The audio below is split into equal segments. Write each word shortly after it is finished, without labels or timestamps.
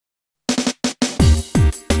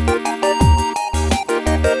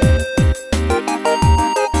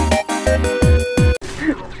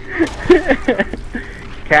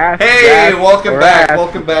Cast, hey, welcome back.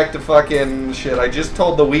 Welcome back to fucking shit. I just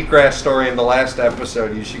told the wheatgrass story in the last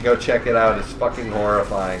episode. You should go check it out. It's fucking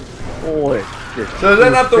horrifying. Holy shit. So is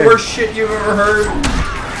that not the worst shit you've ever heard?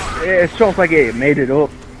 It sounds like it made it up.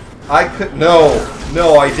 No,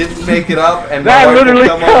 I didn't make it up, and that my wife literally will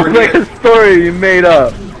come over sounds like here. a story you made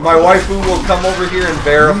up. My wife will come over here and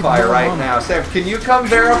verify right now. Sam, can you come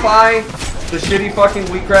verify the shitty fucking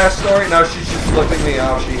wheatgrass story? No, she's just flipping me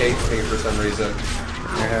off. She hates me for some reason.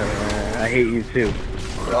 I hate you too.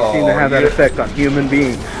 Oh, You seem to have that effect on human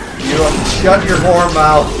beings. You don't shut your whore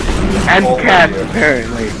mouth. And cats,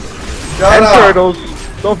 apparently. Shut up. Turtles.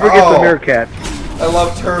 Don't forget the meerkats. I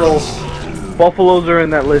love turtles. Buffaloes are in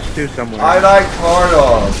that list too somewhere. I like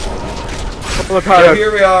turtles. So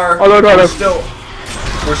here we are. We're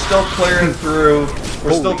still clearing through.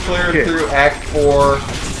 We're still clearing through Act 4,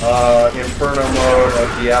 Inferno mode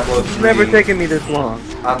of Diablo 3. It's never taken me this long.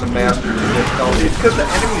 On the master difficulty. It's because the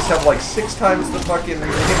enemies have like 6 times the fucking hit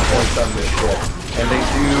points on this shit, and they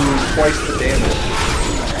do twice the damage.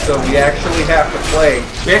 So we actually have to play.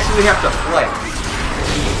 We actually have to play.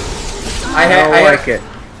 I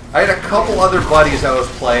had a couple other buddies I was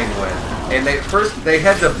playing with, and they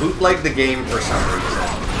had to bootleg the game for some reason,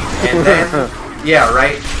 and then yeah,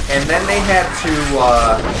 right, and then they had to.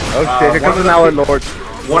 Oh shit! Here comes an Hour Lord.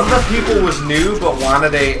 One of the people was new but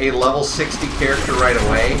wanted a level 60 character right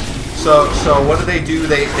away. So what do?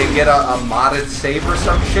 They get a modded save or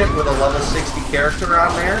some shit with a level 60 character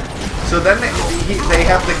on there. So then they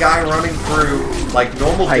have the guy running through like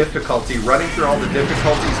normal difficulty, running through all the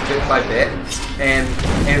difficulties bit by bit, and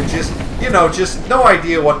just just no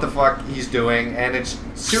idea what the fuck he's doing, and it's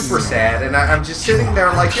super sad. And I'm just sitting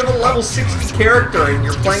there like, you have a level 60 character and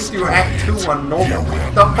you're playing through Act 2 on normal.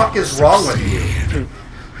 What the fuck is wrong with you?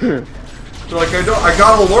 They're like, I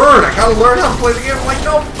gotta learn how to play the game. I'm like,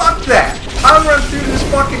 no, fuck that. I'll run through this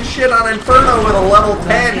fucking shit on Inferno with a level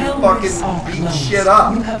 10 fucking beat shit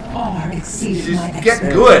up. Just get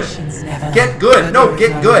good. Get good. No,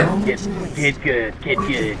 get good. Get good.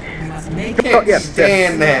 Can't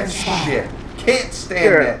stand that shit. Can't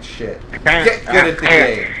stand that shit. Get good at the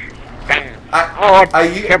game. I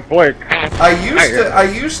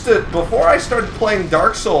used to before I started playing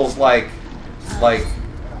Dark Souls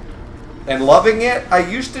and loving it, I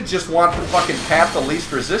used to just want the fucking path of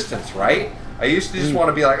least resistance, right? I used to just want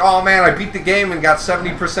to be like, oh man, I beat the game and got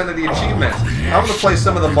 70% of the achievements. I'm going to play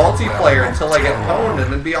some of the multiplayer until I get pwned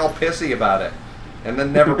and then be all pissy about it. And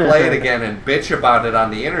then never play it again and bitch about it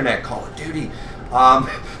on the internet, Call of Duty.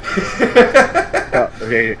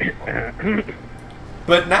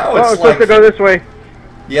 But now it's like... supposed to go this way.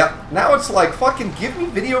 Yep, now it's like, fucking give me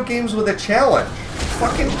video games with a challenge.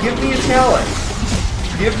 Fucking give me a challenge.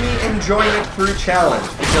 Give me enjoyment through challenge,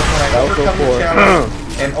 because when I overcome the challenge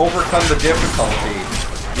and overcome the difficulty,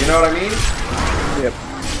 you know what I mean? Yep.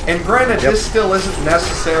 And granted, this still isn't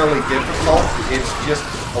necessarily difficult, it's just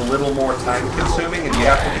a little more time consuming and you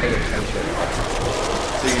have to pay attention.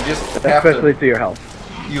 So you just have especially to your health.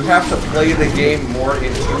 You have to play the game more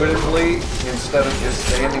intuitively instead of just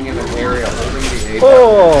standing in an area holding the A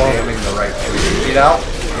button and jamming the right trigger. Get out.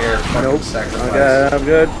 Here, fucking sacrifice. Okay,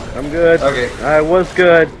 I'm good. Okay. I was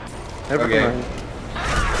good. Never mind.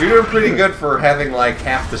 You're doing pretty good for having like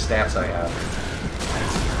half the stats I have.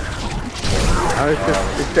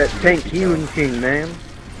 It's that tank healing king, man.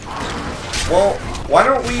 Well, why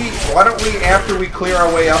don't we after we clear our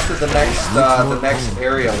way up to the next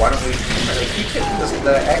area, why don't we keep hitting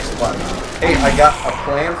the X button? Hey, I got a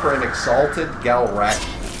plan for an exalted Galrack.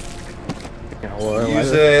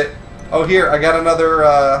 Use it. Oh, here, I got another,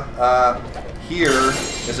 here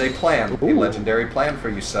is a plan, a legendary plan for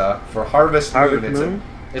you, sir. For Harvest Moon,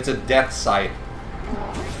 it's a death sight.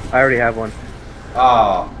 I already have one.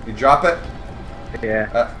 Oh, you drop it?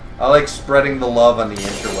 Yeah. I like spreading the love on the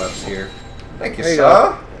interwebs here. Thank you, sir.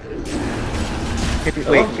 I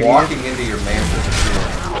love walking into your mansion.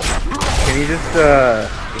 Can you just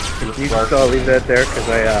leave that there? Because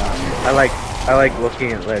I like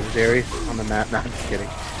looking at legendaries on the map. No, I'm just kidding.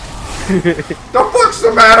 The fuck's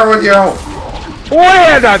the matter with you? Oh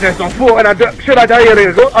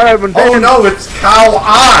no, it's Cow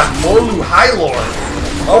On, Molu High Lord.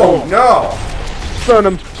 Oh no. Stun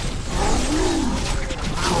him.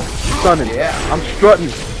 Stunning. Yeah. I'm strutting.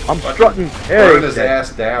 Burn his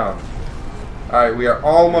ass down. Alright, we are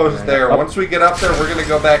almost there. Once we get up there, we're going to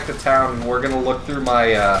go back to town and we're going to look through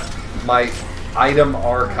my my item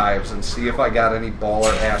archives and see if I got any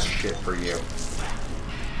baller ass shit for you.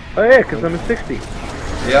 Oh yeah, because I'm at 60.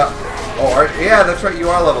 Yeah. Oh, yeah, that's right. You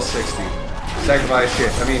are level 60. Sacrifice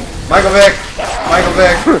shit. I mean, Michael Vick.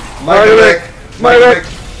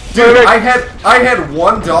 Dude, I had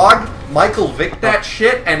one dog, Michael Vick that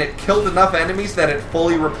shit, and it killed enough enemies that it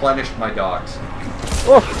fully replenished my dogs.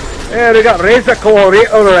 Oh, yeah, they got Razor Claw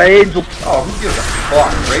right on our Angel. Oh, who gives a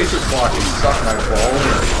fuck? Razor Claw can suck my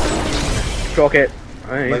boner. Chuck it.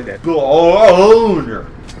 I ain't dead. Boner.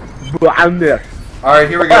 Boner. Alright,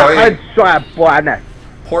 here we go. Hey, Boner.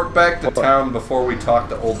 port back to town before we talk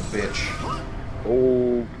to old bitch.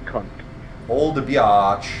 Old cunt. Old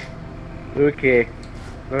biatch. Okay.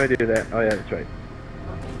 Let me do that. Oh yeah, that's right.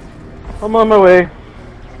 I'm on my way.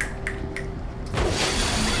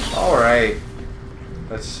 Alright.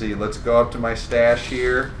 Let's see. Let's go up to my stash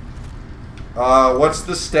here. What's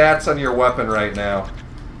the stats on your weapon right now?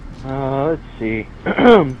 Let's see.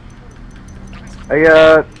 I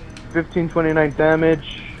got 1529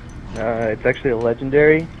 damage. It's actually a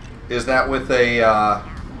legendary. Is that with a,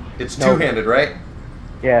 it's two-handed, right?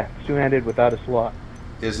 Yeah, it's two-handed without a slot.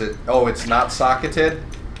 Is it, oh, it's not socketed?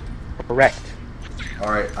 Correct.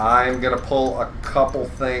 Alright, I'm gonna pull a couple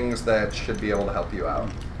things that should be able to help you out.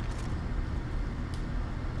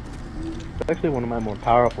 It's actually one of my more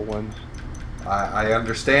powerful ones. I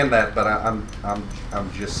understand that, but I'm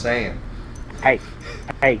just saying.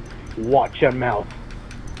 Hey, watch your mouth.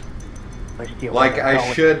 Like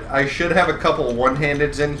I should have a couple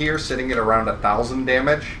one-handeds in here, sitting at around 1,000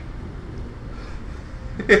 damage.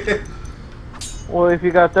 Well, if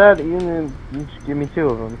you got that, you just give me 2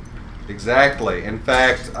 of them. Exactly. In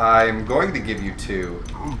fact, I'm going to give you 2.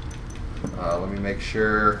 Let me make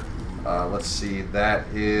sure. Let's see. That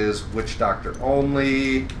is Witch Doctor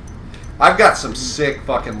only. I've got some sick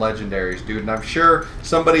fucking legendaries, dude, and I'm sure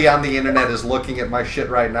somebody on the internet is looking at my shit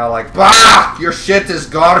right now like, bah! Your shit is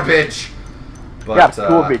garbage! But, yeah,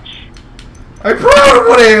 garbage. I'm proud of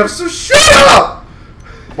what I am, so shut up!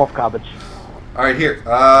 Off garbage. Alright, here.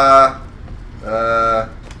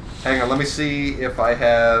 Hang on, let me see if I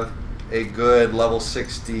have a good level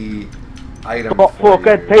 60 item for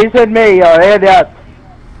you. Tasted me, you idiot!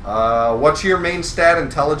 What's your main stat,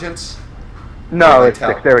 intelligence? No, it's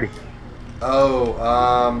dexterity. Oh,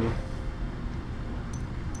 I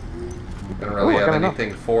don't really have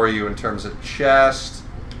anything for you in terms of chest.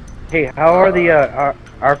 Hey, how are the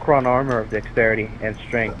Archon armor of dexterity and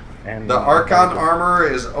strength? And the Archon armor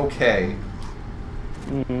is okay.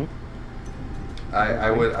 Mm-hmm.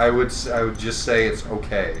 I would just say it's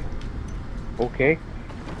okay. Okay.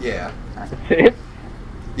 Yeah. That's it.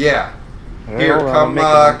 Yeah. Here,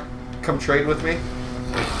 come trade with me.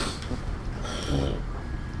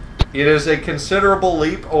 It is a considerable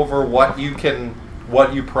leap over what you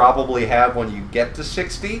probably have when you get to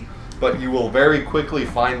 60, but you will very quickly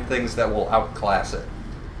find things that will outclass it.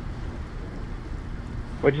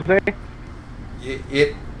 What'd you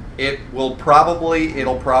say? It'll probably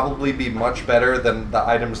be much better than the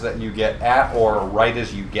items that you get at or right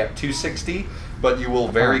as you get to 60, but you will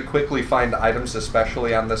very quickly find items,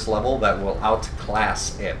 especially on this level, that will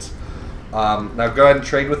outclass it. Now go ahead and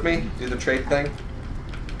trade with me. Do the trade thing.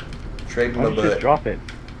 Trade Why don't you just drop it?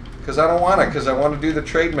 Because I don't want it, because I want to do the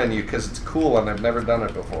trade menu, because it's cool and I've never done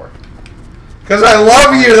it before. Because I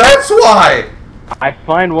love you, that's why! I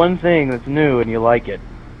find one thing that's new and you like it.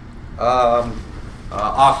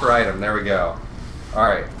 Offer item, there we go.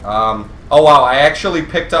 Alright, oh wow, I actually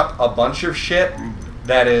picked up a bunch of shit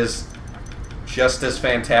that is just as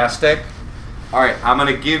fantastic. Alright, I'm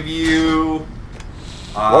gonna give you...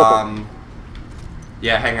 yeah,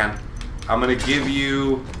 hang on. I'm gonna give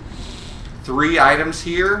you 3 items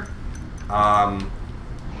here. 2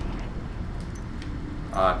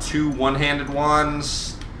 one-handed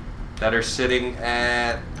ones that are sitting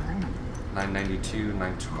at 992,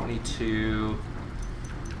 922.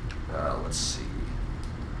 Let's see.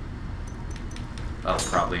 That'll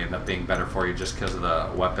probably end up being better for you just because of the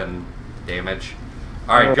weapon damage.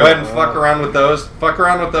 Alright, go ahead and fuck around with those. Fuck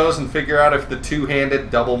around with those and figure out if the two-handed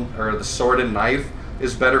double, or the sword and knife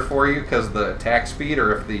is better for you because of the attack speed,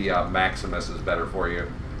 or if the Maximus is better for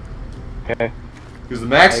you. Okay. Because the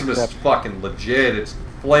Maximus is fucking legit. It's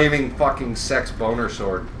flaming fucking sex boner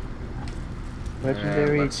sword.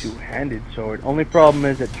 Legendary two-handed sword. Only problem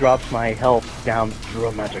is it drops my health down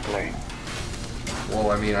dramatically. Well,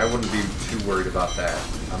 I mean, I wouldn't be too worried about that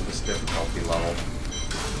on this difficulty level.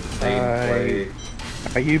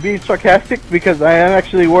 Are you being sarcastic? Because I am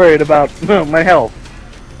actually worried about my health.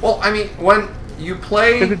 Well, I mean, when you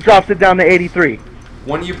play... Because it drops it down to 83.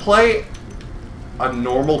 When you play a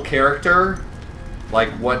normal character, like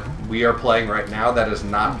what we are playing right now, that is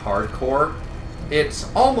not hardcore, it's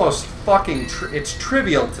almost fucking... it's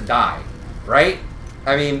trivial to die, right?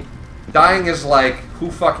 I mean, dying is like, who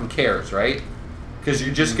fucking cares, right? Because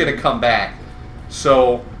you're just going to come back.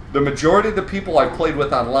 So, the majority of the people I've played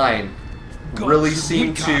with online really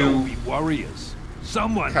seem to, warriors.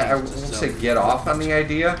 Someone I won't say get off on the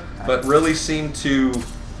idea, but really seem to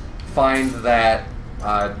find that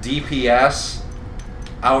DPS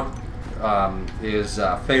out is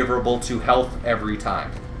favorable to health every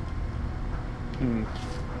time.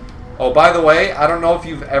 Oh, by the way, I don't know if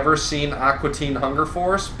you've ever seen Aqua Teen Hunger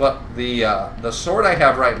Force, but the sword I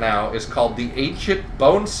have right now is called the Ancient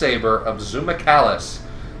Bone Saber of Zumakalis,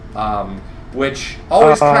 which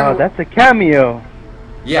always kind of... that's a cameo.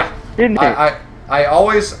 Yeah. Didn't it? I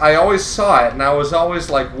always saw it, and I was always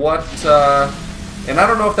like, what, and I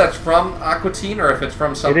don't know if that's from Aqua Teen or if it's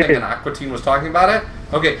from something and Aqua Teen was talking about it.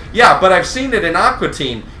 Okay, yeah, but I've seen it in Aqua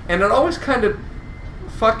Teen, and it always kind of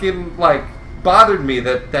fucking, like, bothered me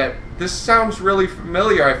that this sounds really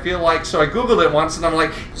familiar. I feel like, so I Googled it once, and I'm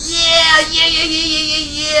like, yeah.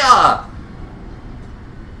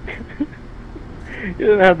 You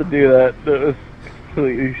didn't have to do that. That was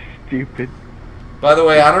completely stupid. By the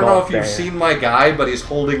way, I don't know if you've seen my guy, but he's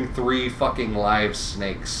holding 3 fucking live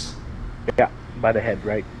snakes. Yeah, by the head,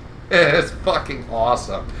 right? It's fucking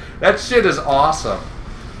awesome. That shit is awesome.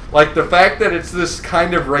 Like, the fact that it's this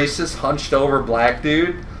kind of racist, hunched-over black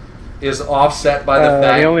dude is offset by the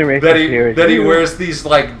fact that he wears these,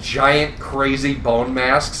 like, giant, crazy bone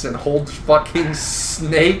masks and holds fucking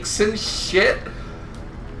snakes and shit.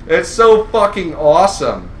 It's so fucking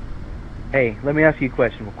awesome. Hey, let me ask you a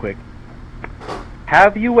question real quick.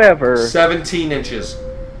 Have you ever 17 inches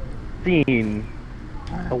seen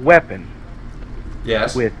a weapon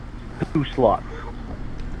with 2 slots?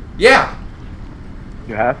 Yeah.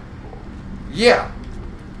 You have? Yeah.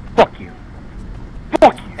 Fuck you.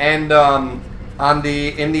 Fuck you. And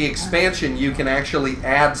in the expansion, you can actually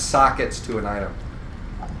add sockets to an item.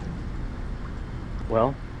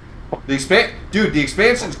 Well, the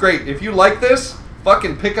expansion's great. If you like this,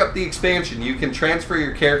 fucking pick up the expansion. You can transfer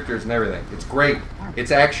your characters and everything. It's great. It's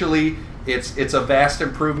actually it's a vast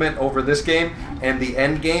improvement over this game, and the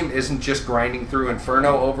end game isn't just grinding through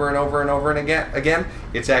Inferno over and over and over and again.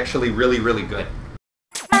 It's actually really, really good.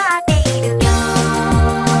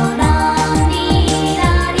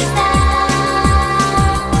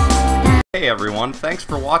 Hey everyone, thanks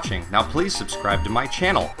for watching. Now please subscribe to my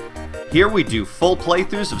channel. Here we do full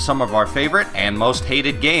playthroughs of some of our favorite and most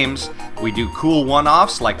hated games. We do cool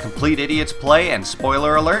one-offs like Complete Idiots Play and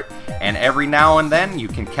Spoiler Alert, and every now and then you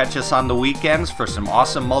can catch us on the weekends for some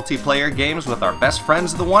awesome multiplayer games with our best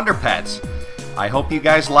friends the Wonder Pets. I hope you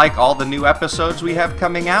guys like all the new episodes we have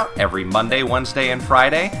coming out every Monday, Wednesday, and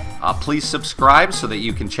Friday. Please subscribe so that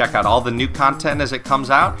you can check out all the new content as it comes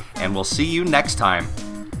out, and we'll see you next time.